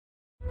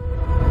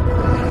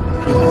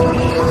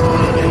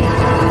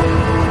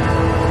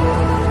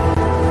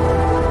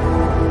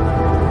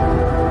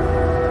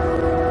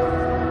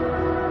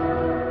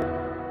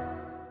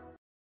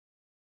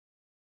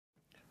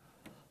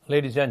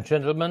Ladies and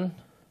gentlemen,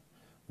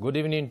 good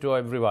evening to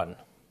everyone.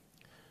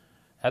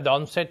 At the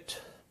onset,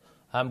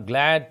 I'm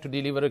glad to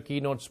deliver a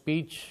keynote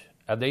speech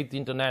at the 8th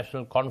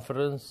International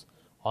Conference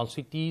on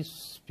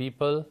Cities,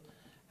 People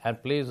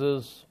and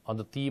Places on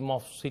the theme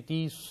of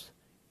Cities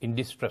in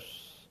Distress,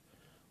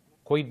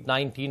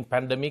 COVID-19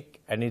 pandemic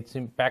and its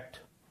impact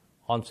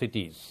on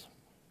cities.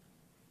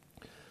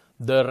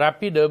 The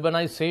rapid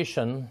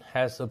urbanization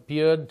has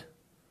appeared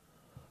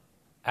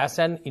as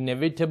an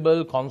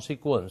inevitable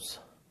consequence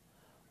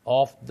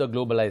of the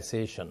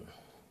globalization.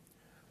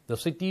 The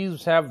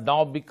cities have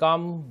now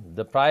become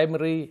the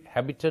primary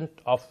habitat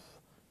of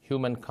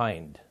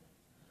humankind.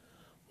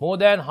 More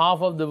than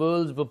half of the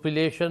world's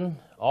population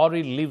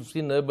already lives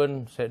in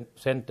urban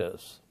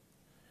centers.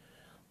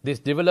 This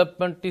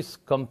development is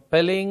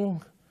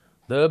compelling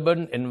the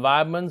urban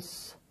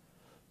environments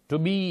to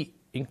be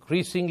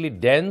increasingly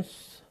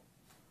dense,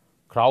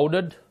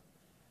 crowded,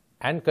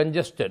 and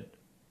congested,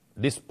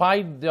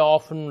 despite their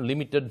often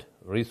limited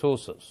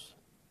resources.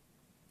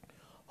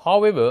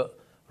 However,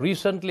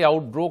 recently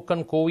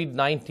outbroken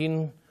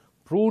COVID-19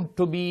 proved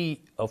to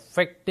be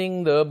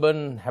affecting the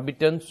urban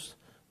inhabitants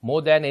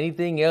more than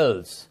anything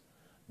else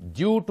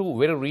due to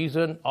very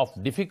reason of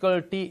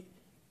difficulty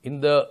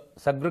in the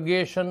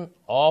segregation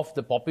of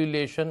the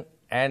population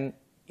and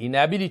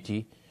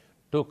inability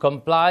to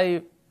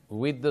comply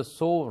with the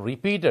so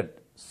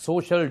repeated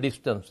social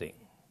distancing.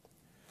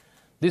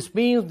 This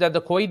means that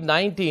the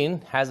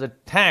COVID-19 has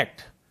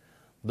attacked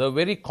the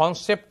very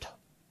concept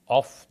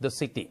of the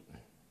city.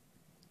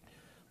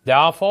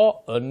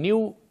 Therefore, a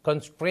new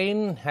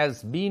constraint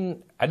has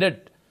been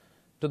added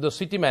to the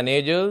city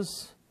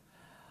managers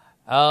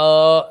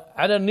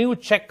and a new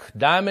check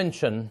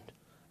dimension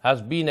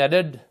has been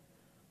added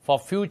for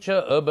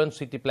future urban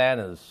city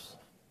planners.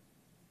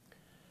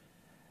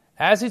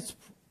 As it's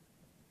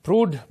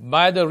proved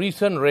by the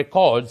recent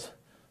records,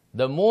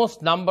 the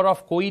most number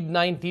of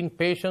COVID-19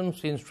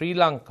 patients in Sri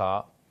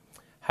Lanka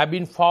have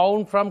been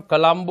found from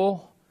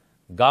Colombo,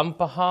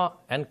 Gampaha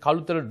and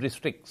Kalutara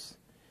districts,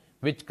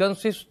 which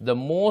consist the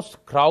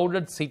most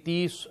crowded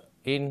cities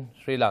in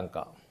Sri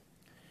Lanka.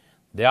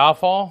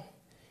 Therefore,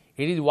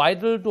 it is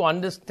vital to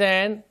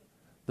understand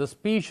the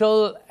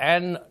spatial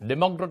and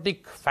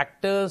demographic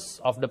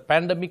factors of the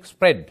pandemic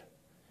spread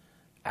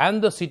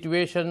and the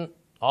situation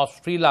of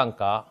Sri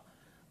Lanka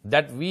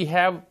that we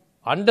have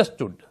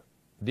understood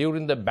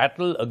during the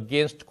battle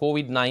against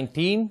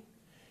COVID-19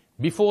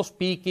 before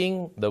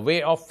speaking the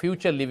way of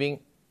future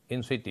living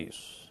in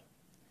cities.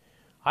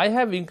 I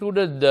have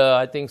included,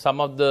 I think, some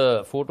of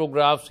the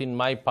photographs in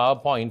my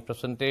PowerPoint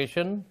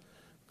presentation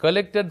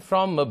collected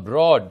from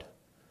abroad,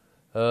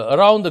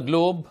 around the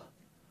globe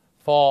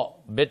for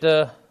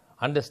better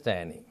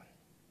understanding.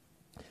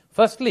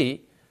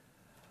 Firstly,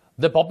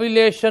 the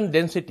population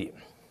density.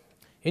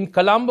 In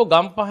Colombo,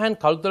 Gampaha and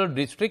Kalutara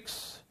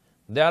districts,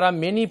 there are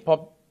many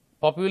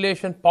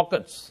population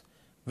pockets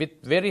with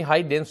very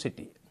high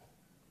density.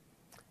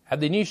 At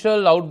the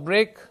initial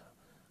outbreak,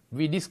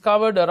 we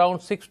discovered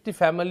around 60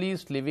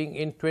 families living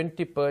in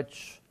 20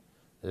 perch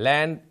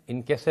land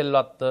in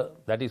Keselwatta,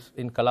 that is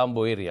in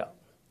Colombo area.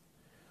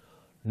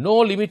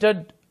 Not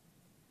limited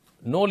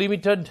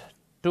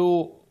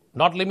to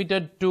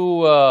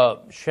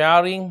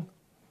sharing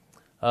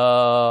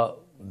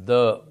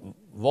the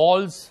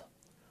walls,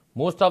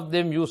 most of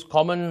them use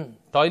common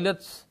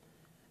toilets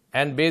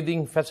and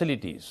bathing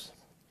facilities,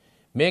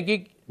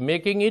 making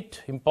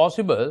it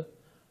impossible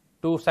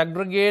to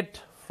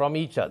segregate from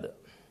each other.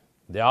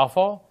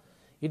 Therefore,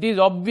 it is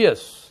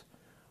obvious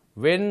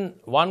when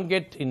one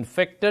gets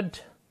infected,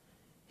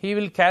 he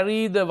will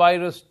carry the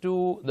virus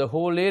to the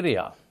whole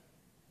area.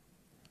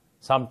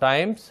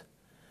 Sometimes,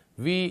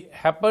 we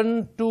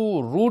happen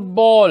to root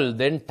ball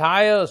the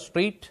entire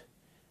street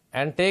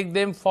and take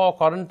them for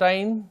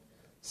quarantine,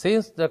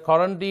 since the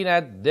quarantine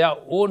at their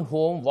own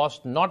home was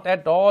not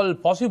at all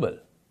possible.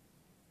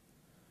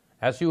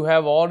 As you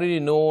have already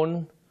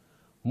known,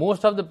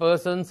 most of the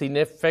persons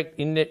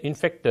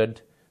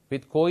infected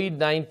with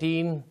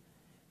COVID-19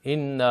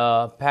 in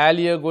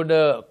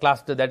Paliagoda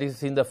cluster, that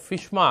is in the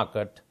fish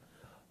market,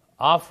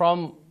 are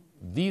from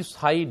these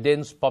high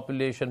dense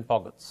population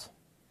pockets.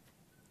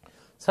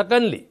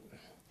 Secondly,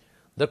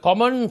 the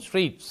common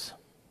streets.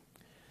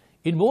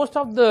 In most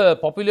of the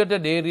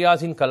populated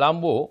areas in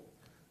Colombo,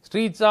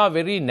 streets are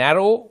very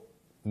narrow,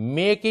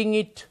 making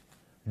it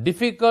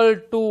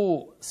difficult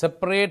to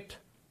separate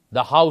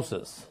the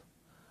houses.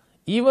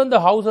 Even the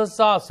houses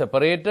are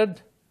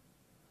separated.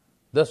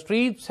 The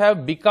streets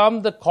have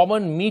become the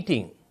common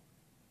meeting,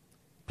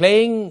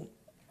 playing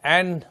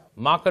and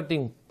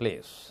marketing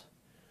place.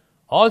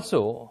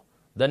 Also,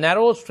 the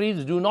narrow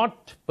streets do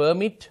not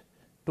permit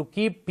to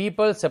keep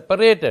people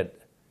separated,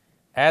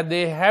 as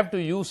they have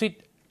to use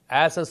it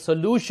as a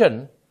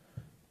solution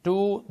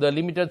to the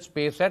limited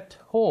space at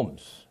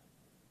homes.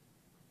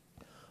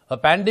 A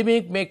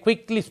pandemic may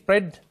quickly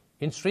spread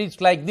in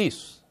streets like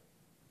this.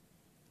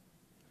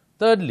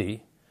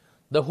 Thirdly,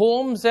 the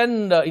homes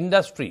and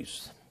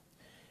industries.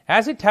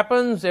 As it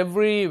happens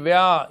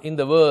everywhere in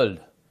the world,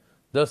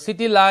 the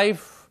city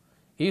life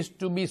is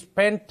to be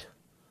spent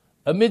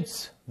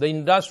amidst the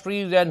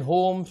industries and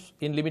homes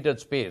in limited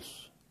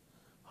space.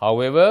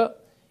 However,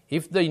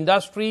 if the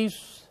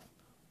industries,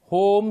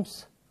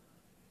 homes,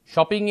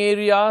 shopping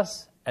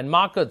areas and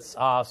markets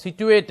are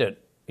situated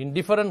in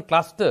different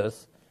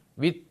clusters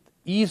with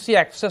easy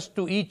access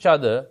to each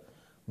other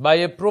by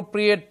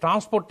appropriate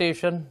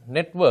transportation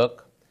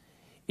network,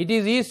 it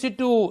is easy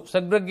to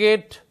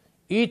segregate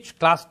each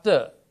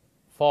cluster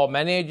for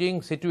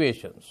managing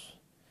situations.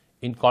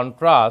 In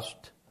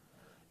contrast,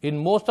 in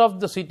most of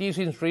the cities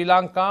in Sri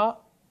Lanka,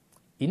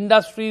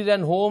 industries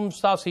and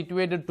homes are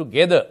situated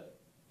together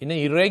in an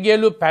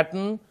irregular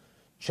pattern,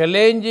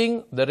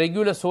 challenging the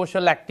regular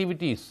social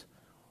activities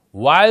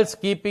whilst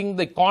keeping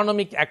the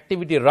economic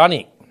activity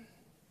running.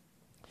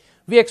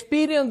 We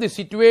experienced this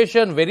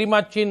situation very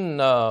much in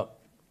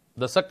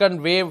the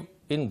second wave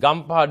in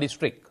Gampaha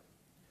district.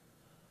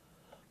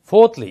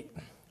 Fourthly,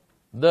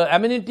 the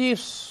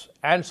amenities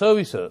and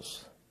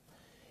services.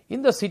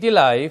 In the city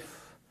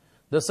life,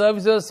 the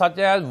services such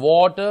as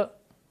water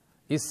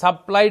is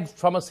supplied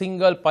from a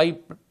single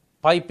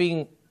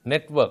piping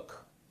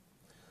network.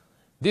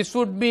 This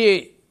would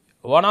be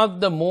one of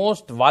the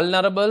most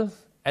vulnerable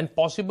and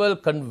possible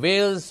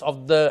conveyors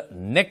of the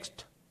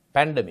next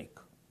pandemic.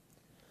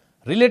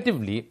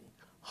 Relatively,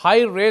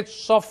 high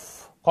rates of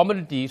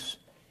commodities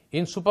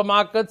in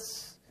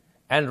supermarkets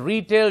and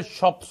retail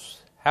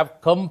shops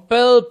have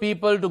compelled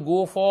people to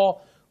go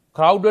for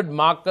crowded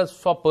markets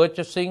for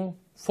purchasing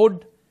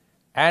food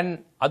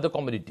and other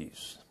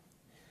commodities.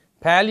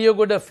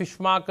 Paliagoda fish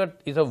market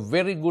is a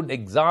very good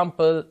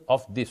example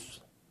of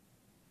this.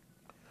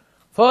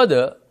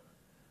 Further,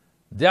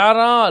 there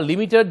are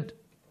limited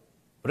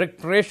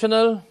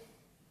recreational,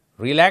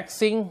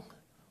 relaxing,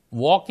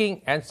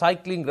 walking and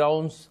cycling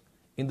grounds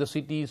in the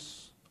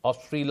cities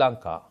of Sri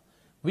Lanka,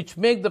 which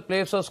make the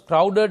places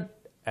crowded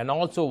and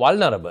also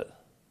vulnerable.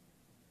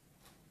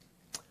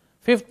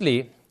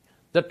 Fifthly,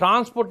 the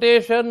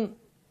transportation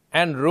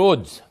and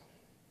roads.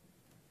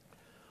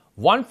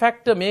 One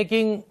factor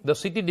making the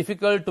city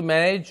difficult to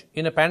manage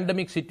in a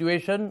pandemic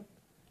situation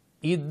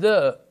is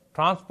the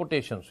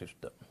transportation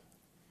system.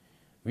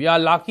 We are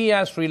lucky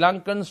as Sri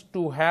Lankans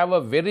to have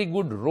a very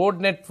good road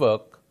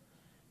network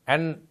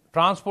and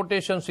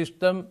transportation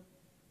system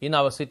in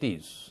our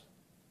cities.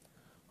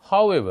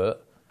 However,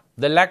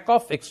 the lack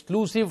of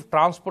exclusive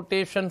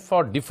transportation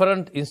for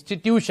different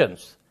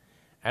institutions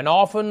and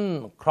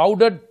often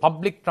crowded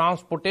public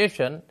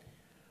transportation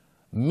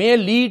may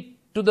lead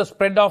to the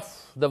spread of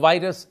the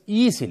virus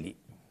easily.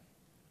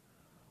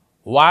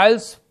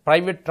 Whilst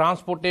private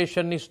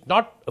transportation is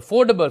not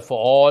affordable for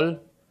all,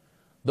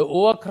 the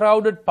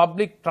overcrowded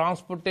public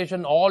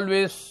transportation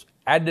always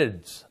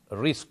adds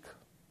risk.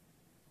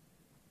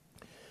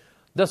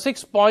 The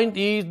sixth point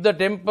is the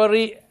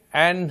temporary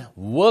and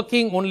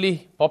working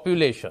only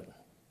population.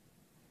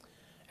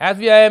 As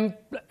we are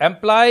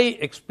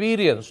amply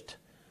experienced,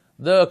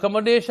 the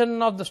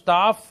accommodation of the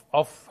staff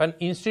of an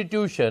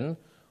institution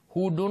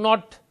who do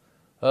not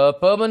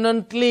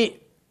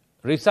permanently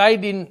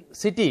reside in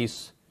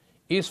cities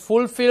is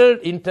fulfilled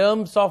in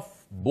terms of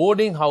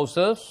boarding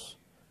houses,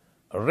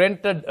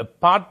 rented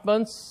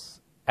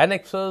apartments,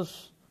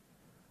 annexes,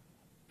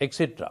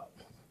 etc.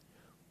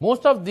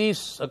 Most of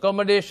these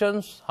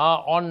accommodations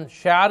are on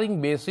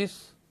sharing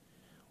basis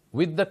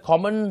with the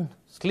common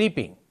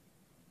sleeping,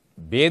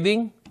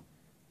 bathing,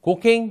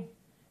 cooking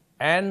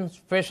and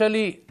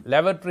especially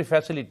lavatory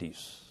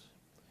facilities.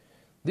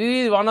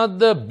 This is one of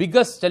the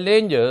biggest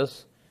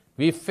challenges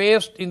we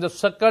faced in the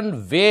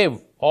second wave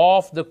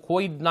of the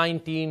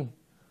COVID-19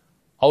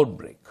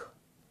 outbreak.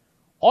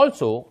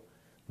 Also,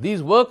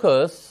 these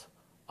workers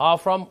are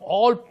from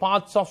all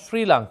parts of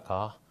Sri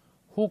Lanka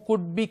who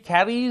could be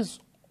carriers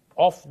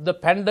of the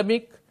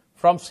pandemic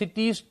from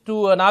cities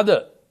to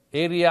another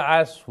area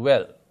as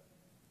well.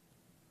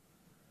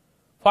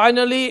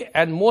 Finally,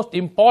 and most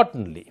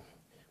importantly,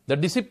 the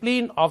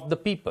discipline of the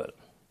people.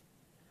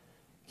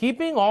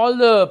 Keeping all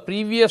the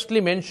previously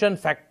mentioned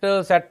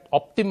factors at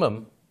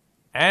optimum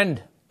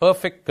and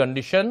perfect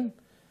condition,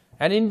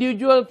 an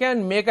individual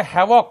can make a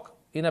havoc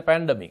in a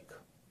pandemic.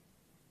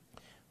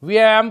 We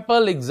have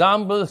ample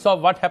examples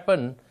of what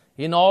happened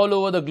in all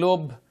over the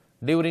globe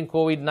during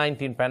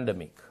COVID-19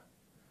 pandemic.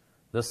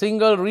 The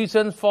single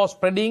reason for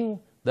spreading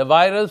the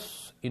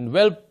virus in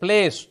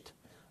well-placed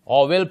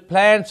or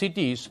well-planned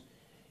cities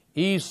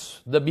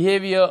is the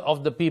behavior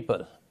of the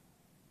people.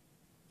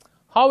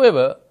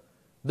 However,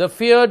 the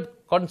feared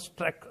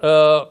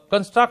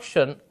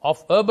construction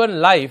of urban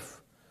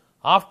life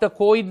after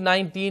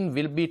COVID-19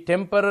 will be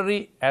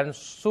temporary and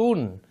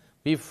soon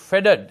be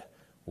faded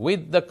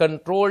with the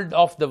control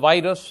of the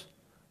virus.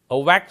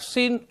 A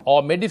vaccine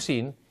or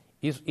medicine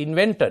is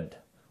invented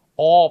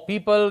or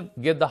people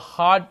get the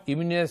herd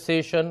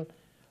immunization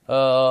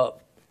at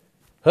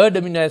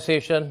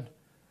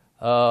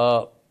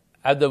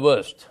the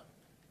worst.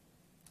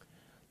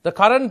 The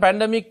current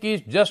pandemic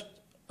is just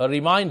a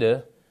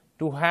reminder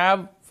to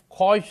have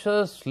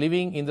cautious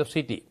living in the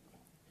city.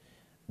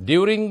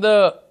 During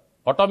the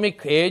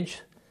atomic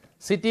age,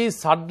 cities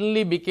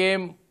suddenly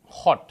became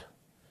hot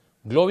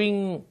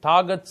glowing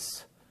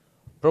targets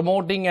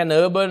promoting an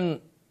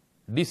urban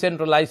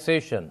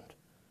decentralization.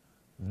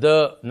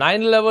 The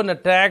 9/11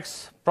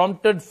 attacks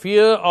prompted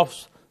fear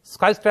of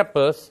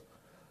skyscrapers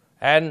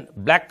and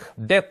Black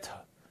Death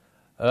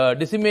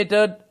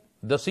decimated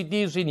the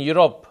cities in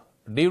Europe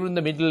during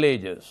the Middle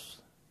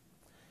Ages.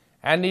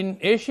 And in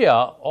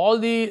Asia, all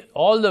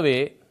the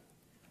way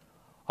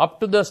up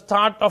to the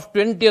start of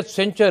 20th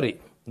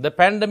century, the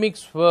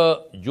pandemics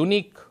were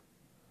unique,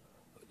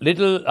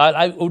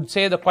 I would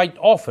say that quite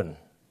often.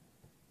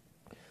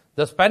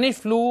 The Spanish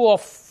flu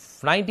of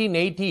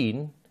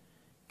 1918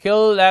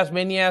 killed as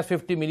many as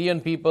 50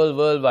 million people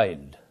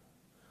worldwide.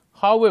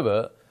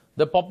 However,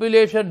 the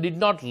population did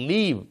not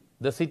leave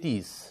the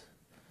cities.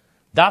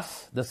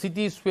 Thus, the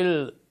cities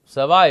will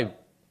survive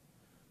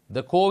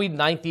the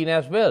COVID-19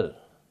 as well.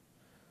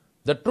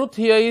 The truth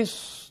here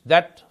is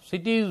that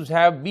cities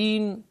have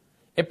been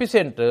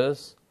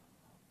epicenters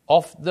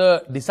of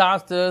the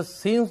disasters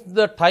since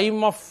the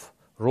time of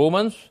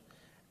Romans,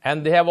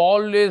 and they have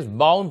always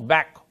bounced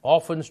back,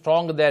 often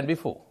stronger than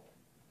before.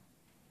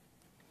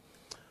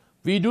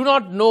 We do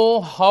not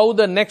know how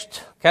the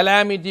next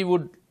calamity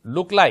would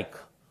look like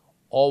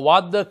or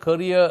what the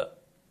career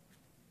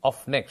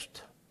of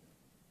next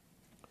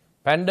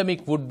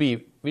pandemic would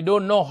be. We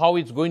don't know how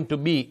it's going to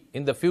be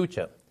in the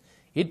future.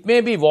 It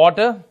may be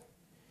water,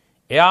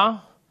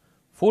 air,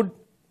 food,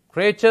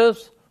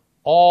 creatures,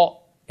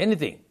 or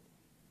anything.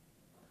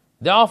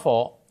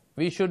 Therefore,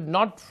 we should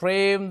not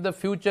frame the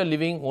future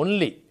living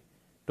only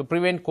to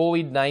prevent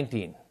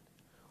COVID-19.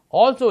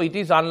 Also, it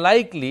is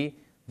unlikely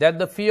that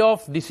the fear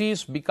of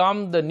disease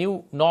become the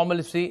new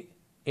normalcy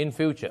in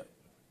future.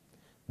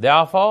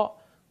 Therefore,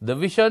 the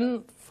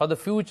vision for the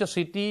future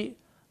city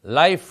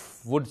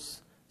life would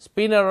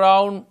spin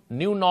around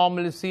new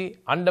normalcy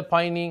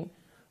underpinning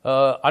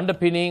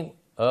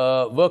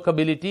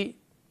workability,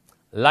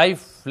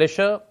 life,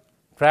 leisure,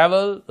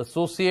 travel,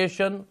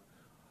 association,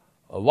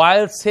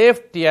 while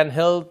safety and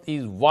health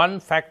is one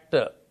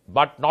factor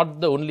but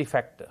not the only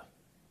factor.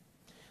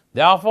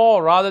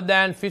 Therefore, rather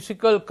than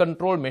physical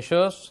control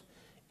measures,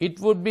 it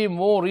would be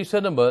more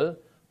reasonable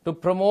to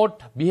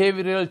promote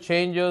behavioral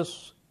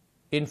changes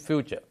in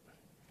future.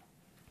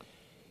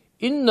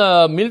 In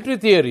military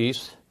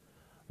theories,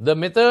 the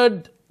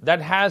method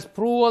that has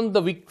proven the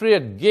victory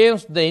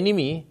against the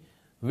enemy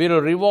will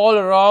revolve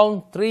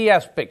around three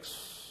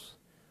aspects: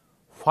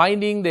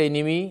 finding the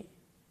enemy,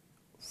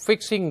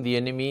 fixing the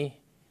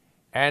enemy,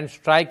 and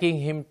striking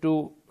him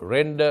to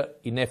render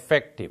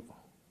ineffective.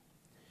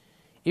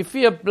 If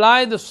we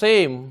apply the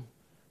same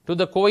to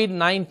the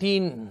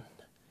COVID-19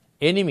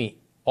 enemy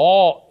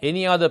or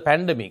any other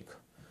pandemic,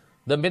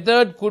 the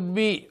method could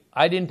be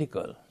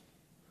identical.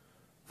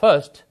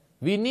 First,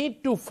 we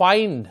need to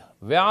find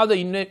where are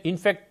the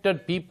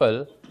infected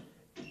people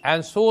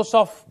and source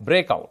of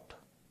breakout.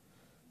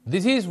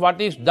 This is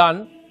what is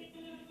done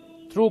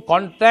through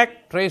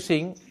contact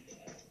tracing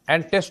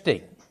and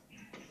testing.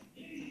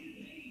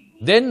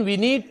 Then we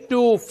need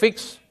to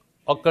fix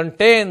or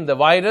contain the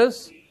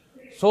virus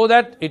so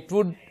that it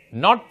would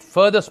not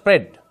further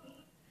spread,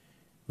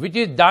 which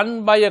is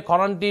done by a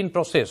quarantine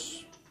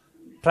process,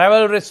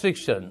 travel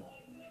restriction,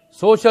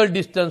 social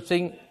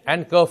distancing,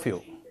 and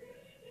curfew.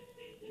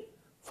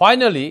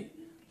 Finally,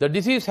 the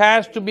disease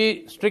has to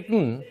be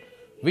stricken,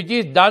 which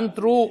is done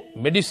through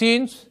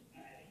medicines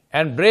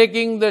and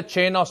breaking the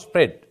chain of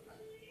spread.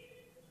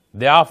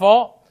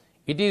 Therefore,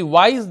 it is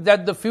wise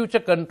that the future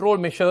control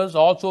measures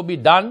also be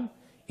done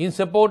in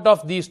support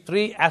of these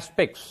three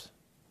aspects.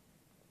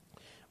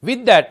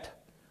 With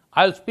that,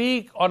 I'll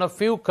speak on a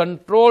few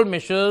control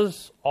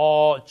measures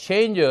or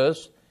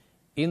changes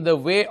in the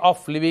way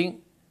of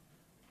living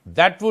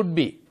that would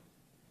be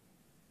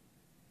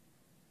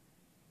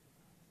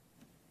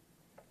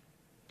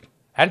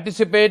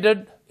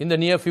anticipated in the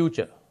near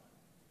future.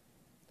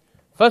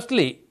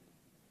 Firstly,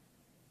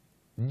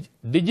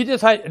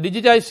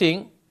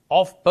 digitizing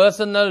of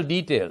personal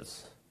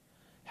details.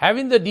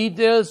 Having the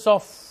details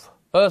of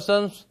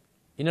persons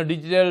in a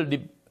digital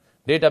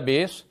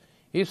database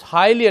is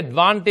highly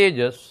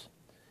advantageous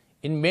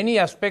in many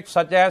aspects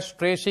such as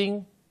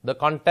tracing the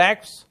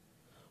contacts,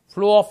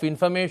 flow of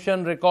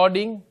information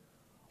recording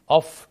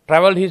of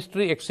travel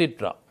history,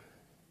 etc.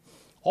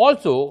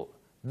 Also,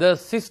 the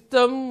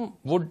system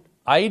would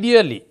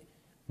ideally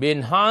be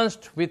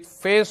enhanced with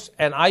face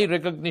and eye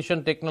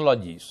recognition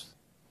technologies,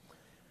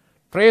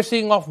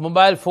 tracing of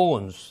mobile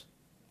phones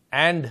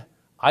and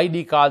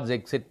ID cards,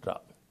 etc.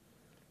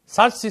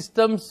 Such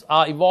systems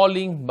are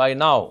evolving by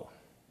now.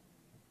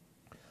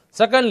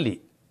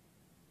 Secondly,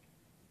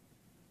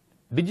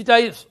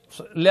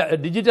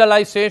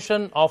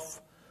 digitalization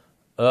of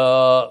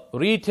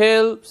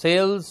retail,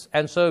 sales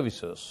and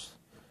services.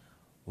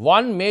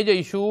 One major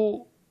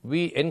issue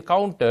we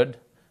encountered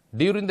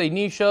during the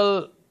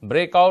initial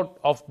breakout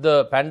of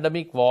the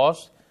pandemic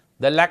was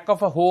the lack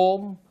of a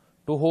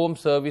home-to-home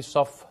service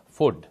of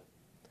food,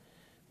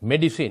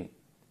 medicine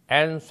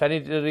and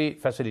sanitary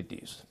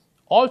facilities.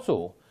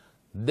 Also,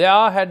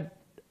 there had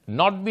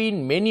not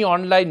been many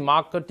online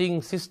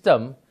marketing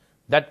systems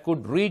that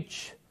could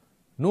reach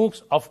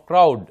nooks of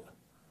crowd,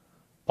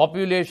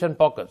 population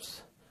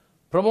pockets.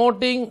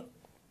 Promoting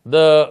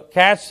the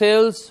cash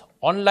sales,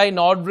 online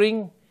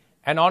ordering,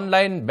 and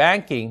online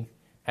banking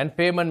and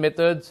payment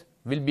methods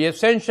will be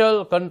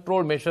essential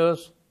control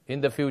measures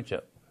in the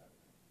future.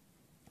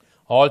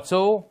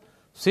 Also,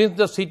 since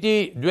the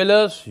city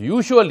dwellers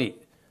usually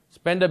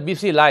spend a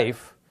busy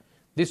life,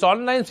 this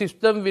online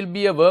system will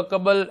be a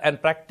workable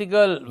and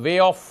practical way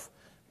of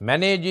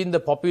managing the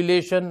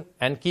population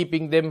and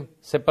keeping them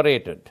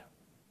separated.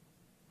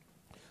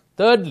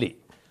 Thirdly,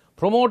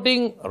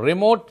 promoting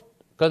remote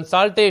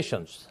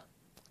consultations,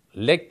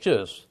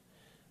 lectures,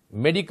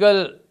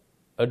 medical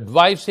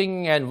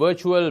advising and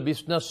virtual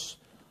business,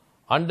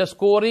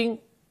 underscoring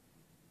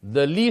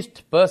the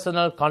least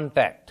personal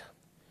contact.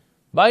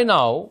 By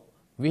now,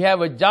 we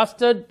have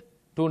adjusted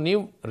to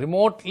new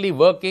remotely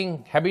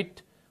working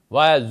habit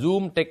via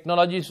Zoom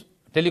technologies,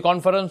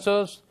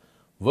 teleconferences,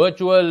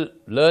 virtual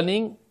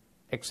learning,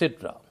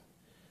 etc.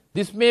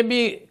 This may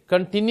be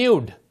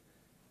continued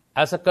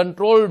as a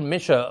controlled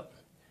measure,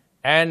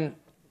 and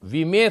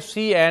we may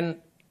see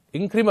an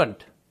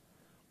increment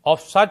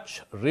of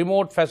such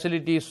remote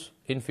facilities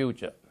in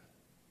future.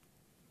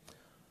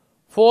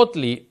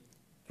 Fourthly,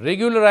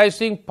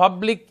 regularizing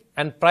public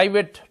and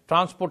private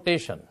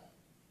transportation.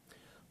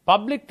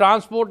 Public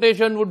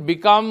transportation would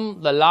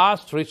become the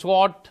last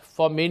resort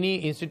for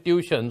many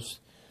institutions,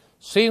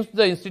 since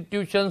the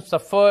institutions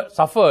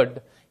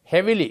suffered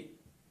heavily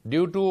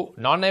due to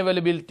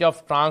non-availability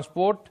of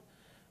transport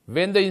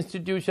when the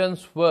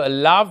institutions were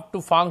allowed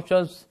to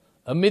function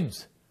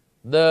amidst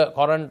the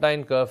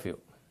quarantine curfew.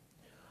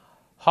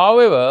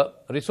 However,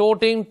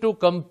 resorting to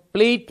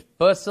complete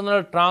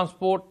personal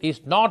transport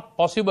is not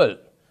possible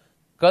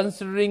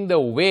considering the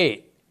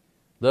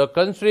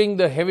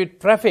heavy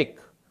traffic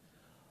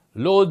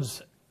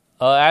loads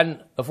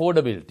and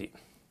affordability.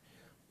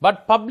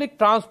 But public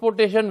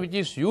transportation, which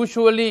is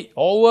usually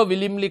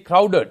overwhelmingly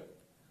crowded,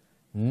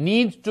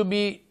 needs to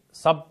be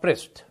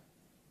suppressed.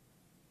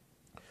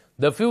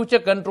 The future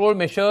control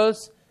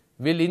measures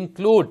will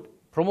include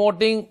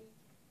promoting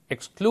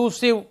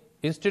exclusive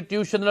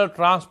institutional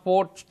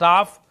transport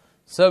staff,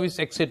 service,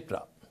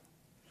 etc.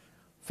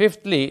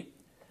 Fifthly,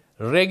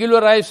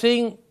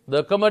 regularizing the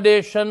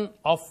accommodation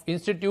of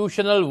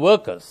institutional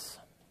workers.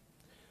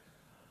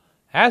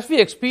 As we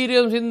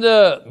experienced in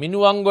the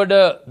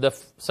Minuangwada, the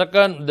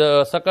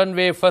second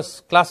wave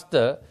first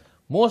cluster,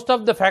 most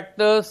of the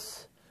factories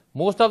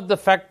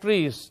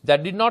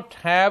that did not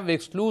have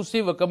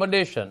exclusive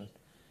accommodation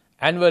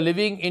and were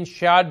living in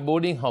shared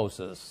boarding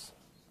houses.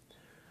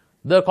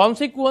 The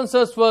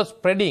consequences were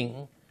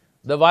spreading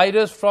the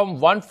virus from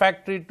one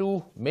factory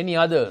to many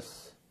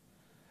others.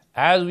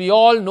 As we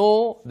all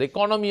know, the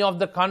economy of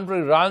the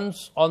country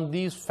runs on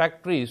these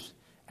factories,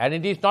 and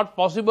it is not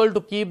possible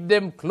to keep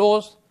them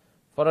closed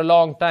for a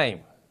long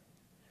time.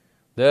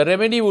 The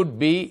remedy would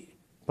be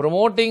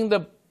promoting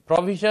the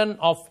provision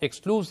of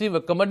exclusive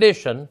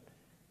accommodation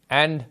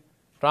and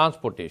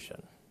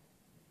transportation.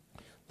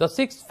 The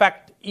sixth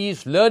fact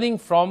is learning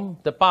from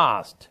the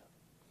past.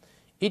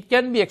 It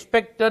can be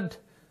expected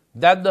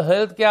that the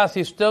healthcare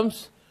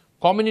systems,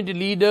 community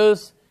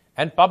leaders,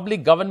 and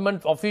public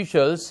government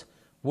officials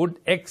would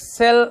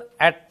excel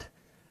at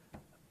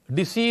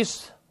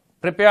disease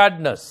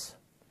preparedness,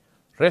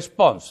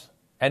 response,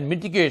 and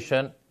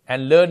mitigation,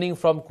 and learning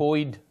from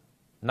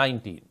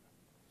COVID-19.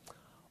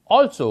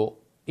 Also,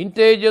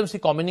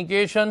 interagency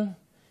communication,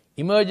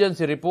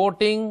 emergency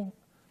reporting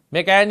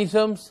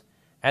mechanisms,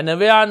 and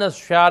awareness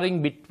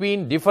sharing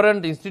between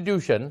different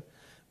institutions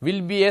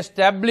will be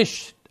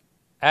established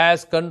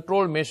as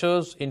control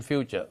measures in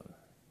future.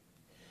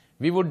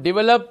 We would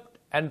develop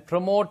and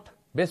promote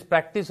best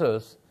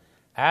practices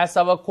as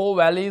our core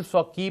values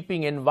for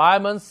keeping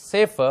environments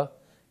safer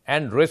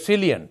and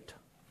resilient.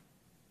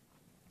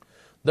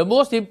 The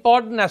most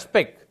important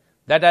aspect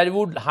that I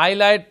would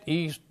highlight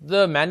is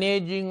the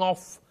managing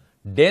of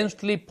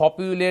densely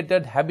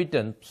populated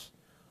habitats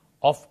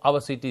of our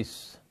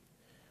cities.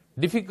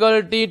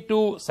 Difficulty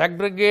to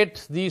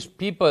segregate these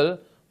people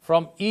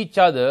from each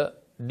other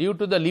due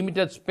to the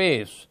limited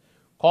space,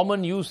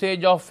 common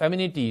usage of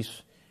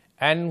amenities,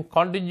 and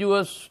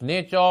contiguous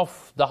nature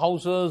of the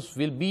houses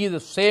will be the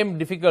same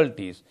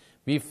difficulties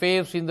we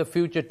face in the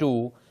future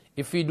too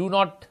if we do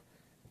not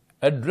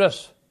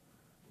address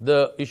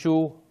the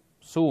issue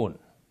soon.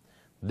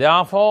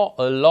 Therefore,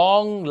 a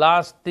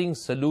long-lasting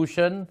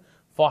solution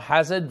for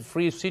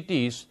hazard-free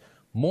cities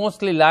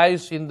mostly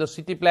lies in the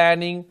city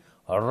planning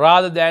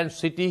rather than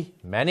city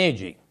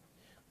managing.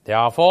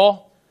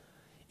 Therefore,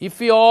 if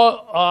we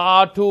all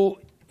are to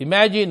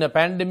imagine a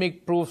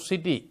pandemic-proof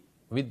city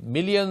with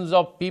millions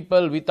of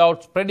people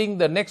without spreading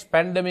the next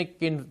pandemic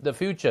in the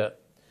future,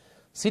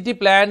 city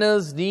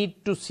planners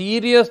need to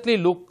seriously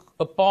look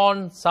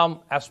upon some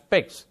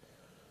aspects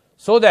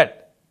so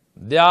that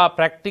they are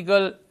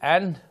practical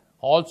and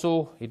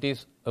also it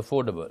is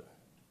affordable.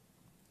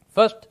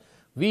 First,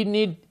 we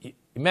need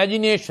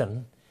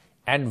imagination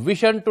and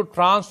vision to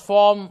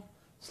transform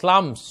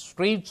slums,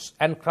 streets,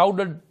 and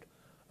crowded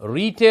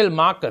retail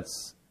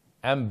markets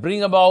and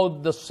bring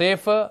about the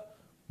safer,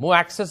 more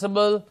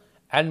accessible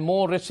and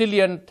more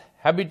resilient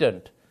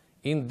habitat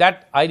in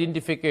that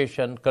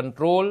identification,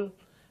 control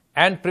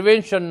and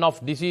prevention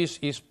of disease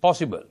is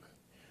possible.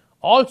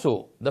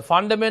 Also, the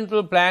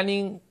fundamental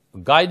planning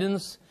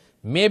guidance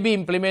may be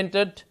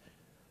implemented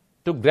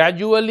to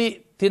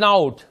gradually thin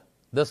out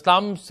the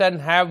slums and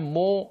have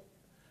more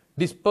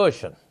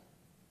dispersion.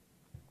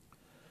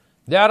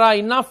 There are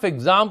enough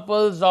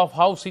examples of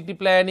how city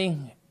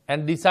planning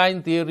and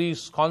design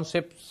theories,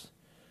 concepts,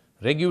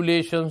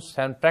 regulations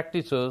and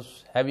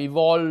practices have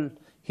evolved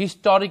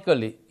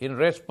historically in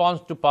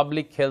response to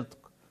public health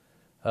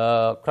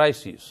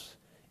crises,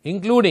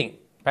 including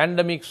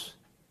pandemics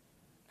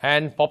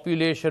and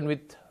population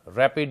with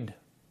rapid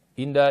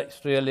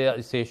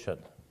industrialization.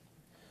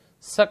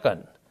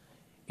 Second,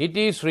 it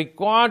is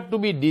required to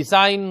be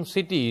design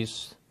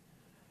cities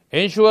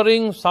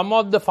ensuring some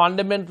of the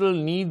fundamental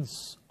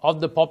needs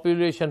of the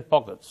population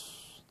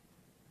pockets.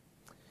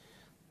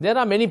 There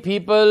are many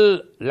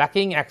people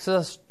lacking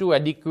access to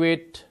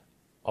adequate,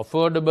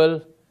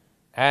 affordable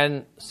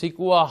and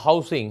secure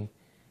housing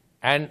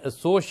and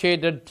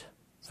associated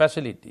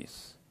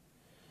facilities.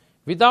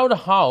 Without a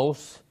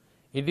house,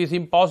 it is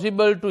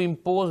impossible to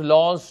impose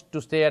laws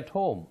to stay at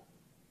home.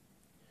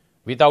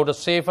 Without a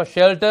safer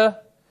shelter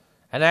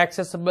and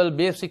accessible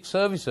basic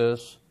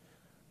services,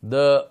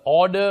 the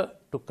order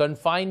to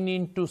confine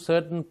into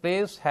certain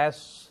place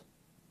has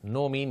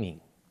no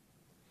meaning.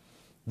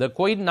 The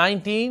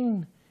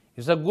COVID-19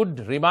 is a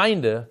good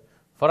reminder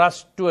for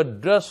us to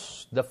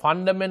address the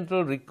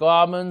fundamental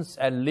requirements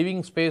and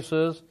living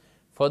spaces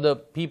for the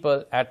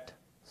people at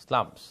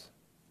slums.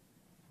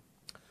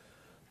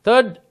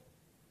 Third,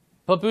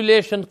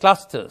 population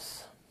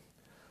clusters.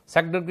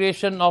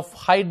 Segregation of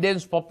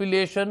high-dense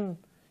population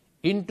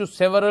into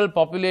several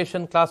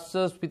population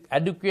clusters with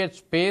adequate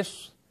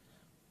space,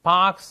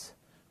 parks,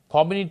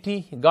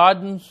 community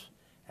gardens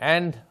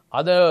and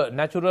other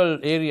natural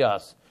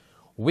areas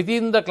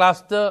within the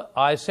cluster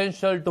are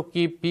essential to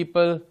keep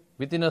people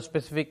within a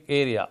specific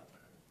area.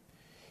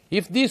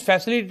 If these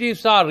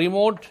facilities are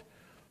remote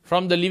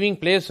from the living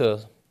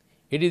places,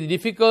 it is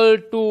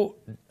difficult to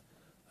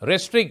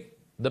restrict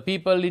the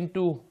people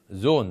into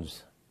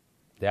zones.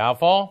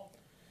 Therefore,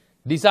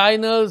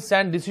 designers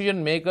and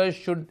decision makers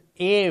should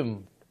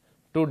aim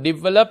to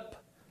develop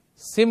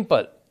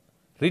simple,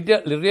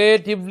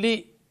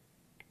 relatively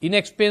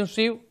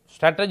inexpensive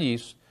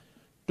strategies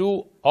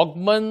to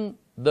augment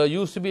the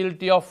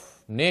usability of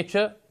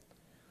nature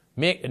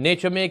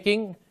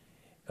making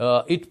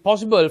it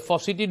possible for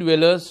city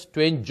dwellers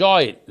to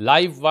enjoy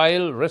life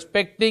while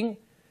respecting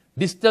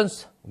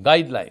distance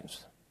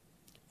guidelines.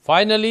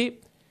 Finally,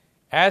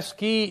 as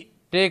key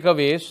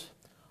takeaways,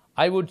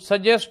 I would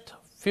suggest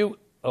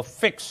a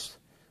fix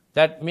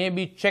that may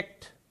be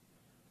checked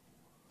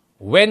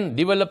when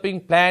developing,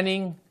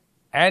 planning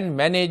and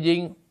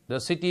managing the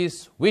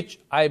cities, which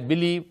I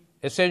believe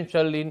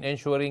essential in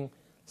ensuring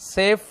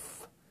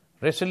safe,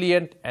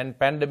 resilient and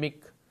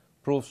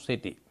pandemic-proof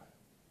city.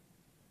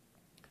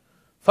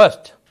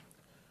 First,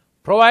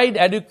 provide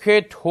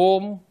adequate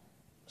home,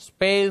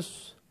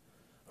 space,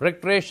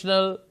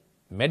 recreational,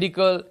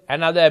 medical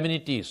and other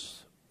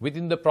amenities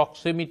within the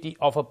proximity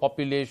of a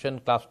population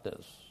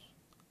clusters.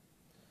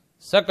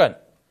 Second,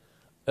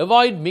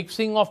 avoid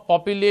mixing of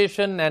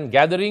population and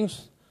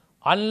gatherings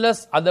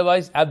unless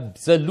otherwise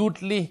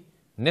absolutely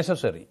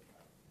necessary.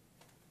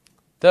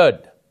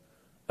 Third,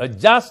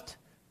 adjust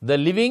the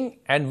living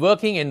and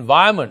working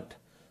environment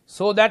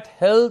so that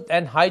health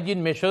and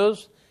hygiene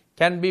measures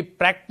can be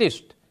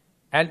practiced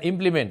and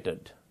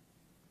implemented.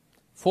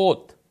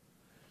 Fourth,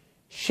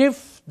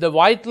 shift the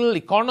vital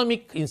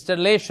economic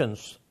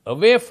installations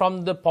away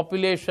from the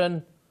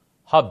population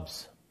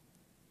hubs.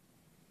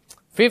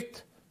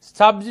 Fifth,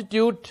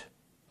 substitute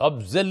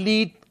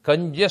obsolete,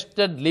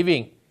 congested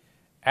living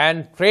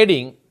and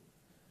trading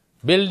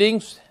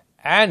buildings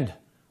and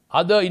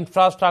other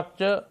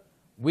infrastructure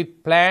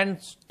with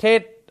planned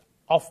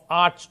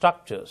state-of-art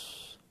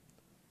structures.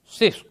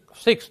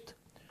 Sixth,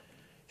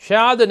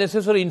 share the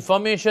necessary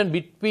information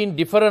between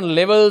different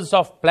levels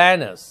of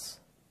planners.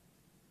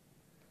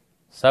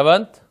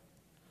 Seventh,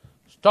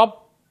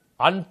 stop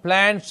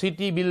unplanned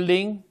city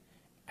building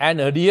and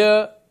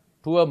adhere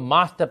to a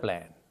master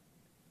plan.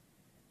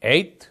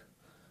 Eighth,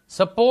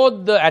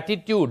 support the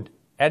attitude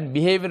and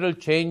behavioral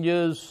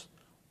changes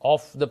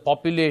of the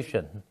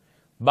population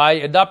by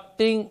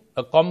adopting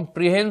a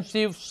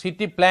comprehensive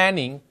city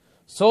planning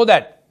so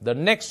that the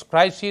next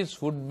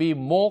crisis would be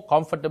more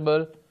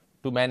comfortable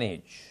to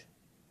manage.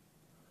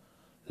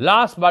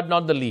 Last but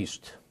not the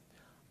least,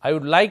 I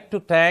would like to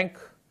thank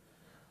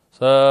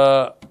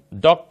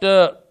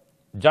Dr.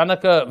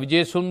 Janaka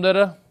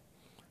Vijayasundara,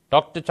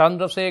 Dr.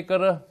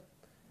 Chandrasekhara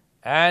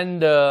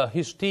and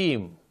his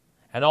team,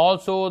 and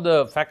also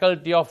the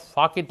Faculty of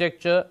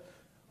Architecture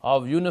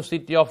of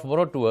University of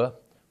Moratuwa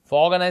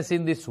for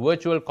organizing this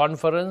virtual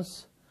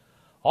conference,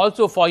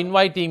 also for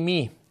inviting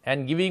me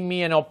and giving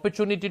me an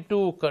opportunity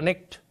to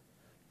connect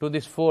to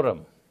this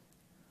forum.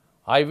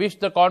 I wish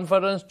the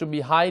conference to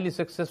be highly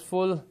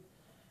successful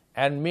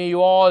and may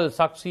you all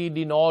succeed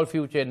in all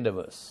future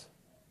endeavors.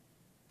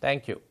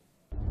 Thank you.